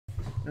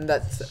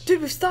That's.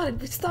 Dude, we've started.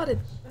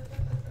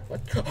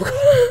 What? Oh god.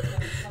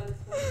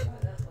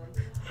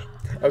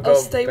 Oh, I'll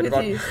stay with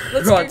you.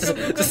 Let's run,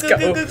 go. just go.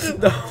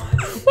 No.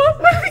 What?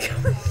 Where are we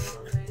going?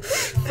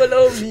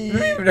 Follow me.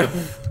 No.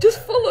 Just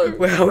follow.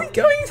 Where are we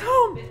going,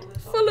 Tom?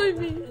 Follow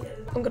me.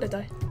 I'm gonna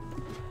die.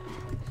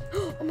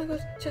 Oh my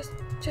god, chest.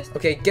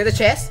 Okay, get the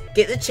chest.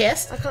 Get the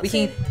chest. I can't we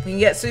see. can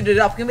get suited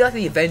up. We can be like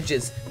the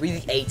Avengers. We're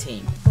the A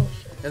team. Oh.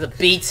 No, the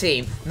B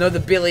team. No, the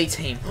Billy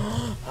team.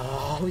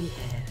 Oh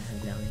yeah,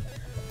 Nelly.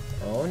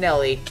 Oh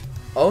Nelly.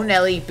 Oh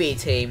Nelly, B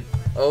team.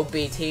 Oh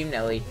B team,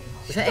 Nelly.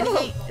 Is there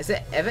anything? Is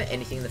there ever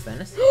anything in the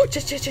furnace?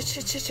 Chest.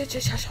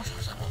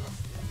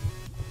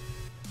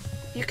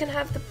 You can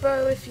have the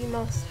bow if you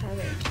must have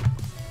it.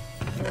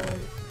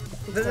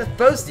 They're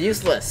both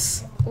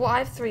useless. Well, I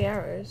have 3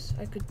 arrows.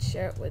 I could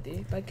share it with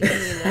you by giving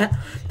you that.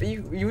 But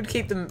you would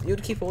keep them. You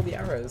would keep all the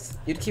arrows.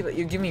 You'd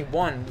give me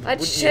one.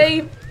 I'd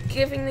shave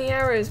giving the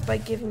arrows by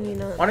giving you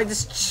none. Why don't I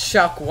just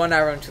chuck one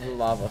arrow into the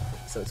lava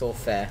so it's all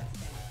fair?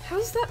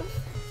 How's that?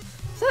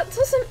 That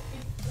doesn't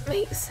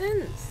make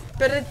sense.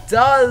 But it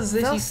does.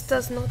 Thus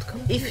does not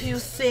compute. If you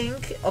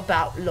think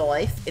about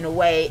life in a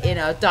way, in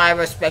a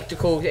dire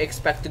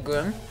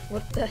spectagram.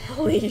 What the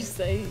hell are you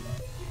saying?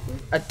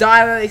 A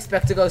dire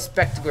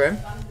spectagram.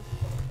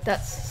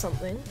 That's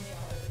something.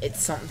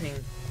 It's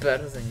something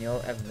better than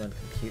you'll ever learn to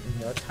compute in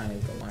your tiny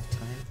little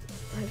lifetime.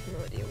 I have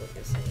no idea what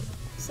you're saying.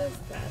 It says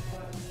that.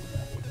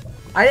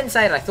 I didn't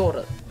say it, I thought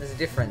it. There's a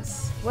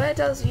difference. Where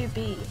does you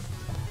be?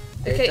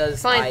 It Okay,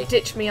 does fine.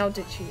 Ditch me, I'll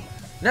ditch you.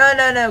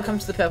 No, come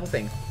to the purple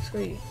thing.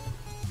 Screw you.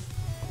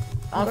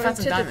 Oh, I found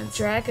some diamonds. The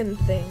dragon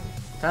thing.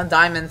 Found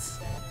diamonds.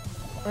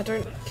 I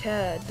don't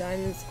care.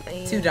 Diamonds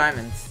ain't. 2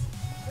 diamonds.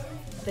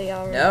 They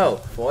are. No,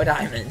 4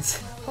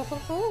 diamonds. Ho, ho,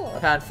 ho. I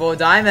found 4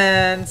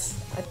 diamonds.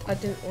 I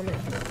didn't want it.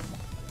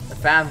 I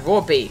found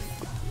raw beef.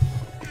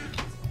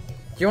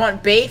 Do you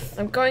want beef?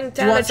 I'm going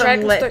down a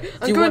dragon stone.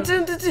 I'm going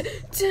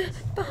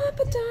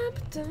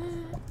to.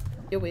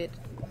 You're weird.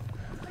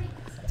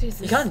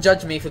 Jesus. You can't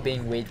judge me for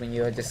being weird when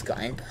you're just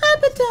going.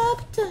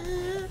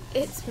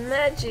 It's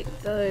magic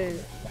though.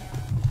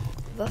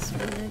 Thus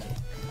for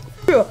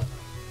magic.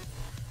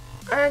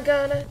 I'm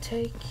gonna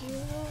take you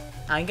on.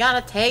 I'm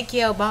gonna take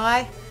you,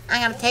 boy.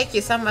 I'm gonna take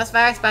you somewhere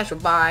very special,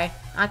 boy.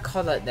 I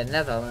call it the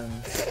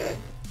Netherlands.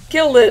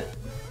 Killed it.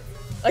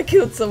 I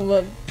killed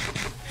someone.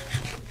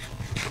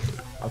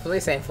 I was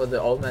really saying for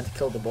the old man to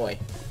kill the boy.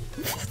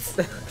 That's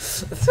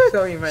what I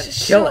thought you meant.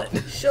 Kill it.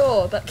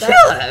 Sure.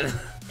 Kill him.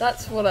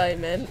 That's what I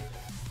meant.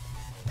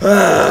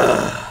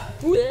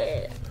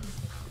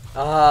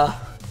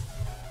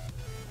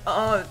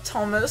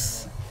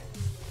 Thomas.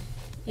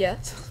 Yeah.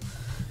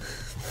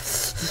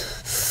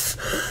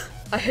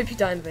 I hope you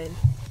die in vain.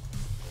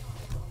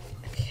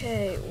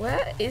 Okay,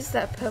 where is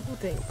that purple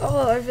thing?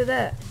 Oh, over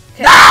there.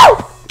 Okay.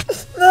 No!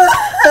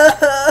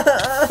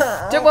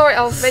 Don't worry,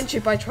 I'll avenge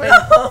you by trying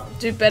to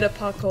do better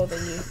parkour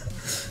than you.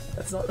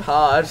 That's not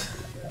hard.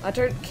 I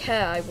don't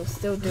care, I will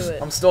still do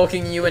it. I'm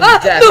stalking you into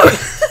death. No!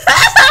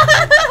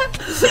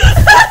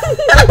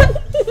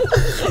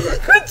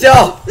 Good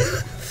job!